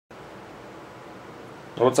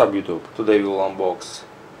What's up YouTube? Today we'll unbox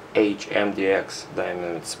HMDX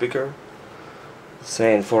Dynamite speaker.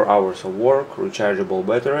 Saying 4 hours of work, rechargeable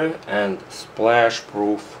battery and splash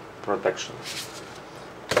proof protection.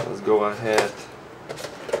 Let's go ahead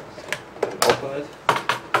and open it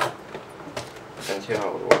and see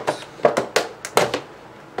how it works.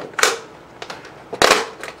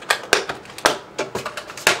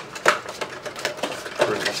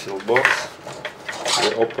 Pretty sealed box.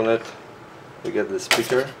 We open it. We get the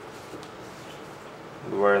speaker,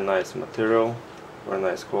 very nice material, very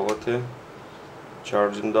nice quality,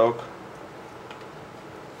 charging dock,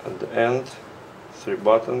 at the end 3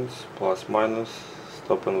 buttons, plus minus,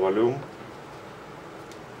 stop and volume,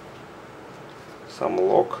 some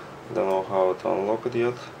lock, don't know how to unlock it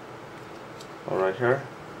yet, right here,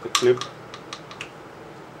 the clip,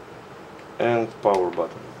 and power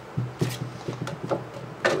button.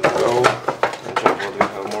 Let's go and check what we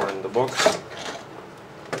have more in the box.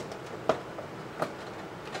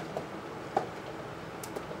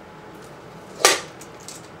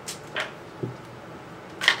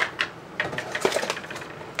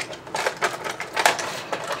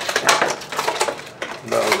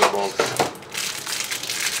 That was the box.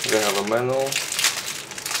 We have a manual,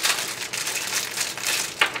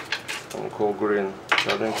 some cool green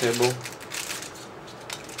charging cable.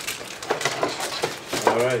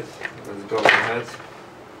 Alright, let's go ahead,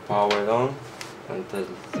 power it on and test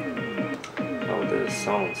how this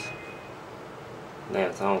sounds. Yeah,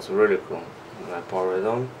 it sounds really cool. And I power it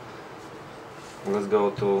on. Let's go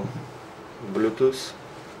to Bluetooth.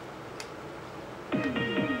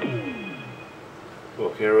 So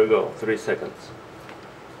here we go, 3 seconds.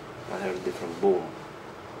 I have a different boom.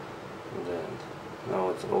 And then now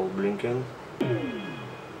it's all blinking.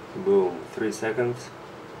 Boom, 3 seconds.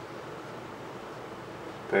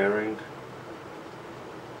 Pairing.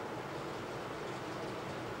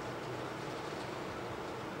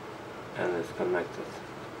 And it's connected.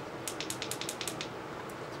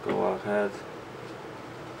 Let's go ahead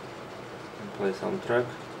and play some track.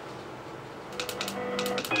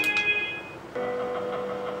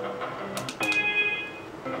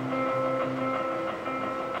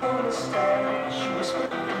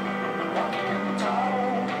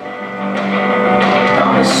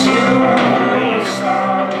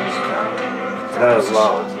 That was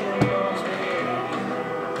loud.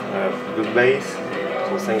 Good bass,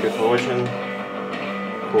 so thank you for watching.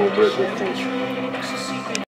 Cool Bluetooth thing.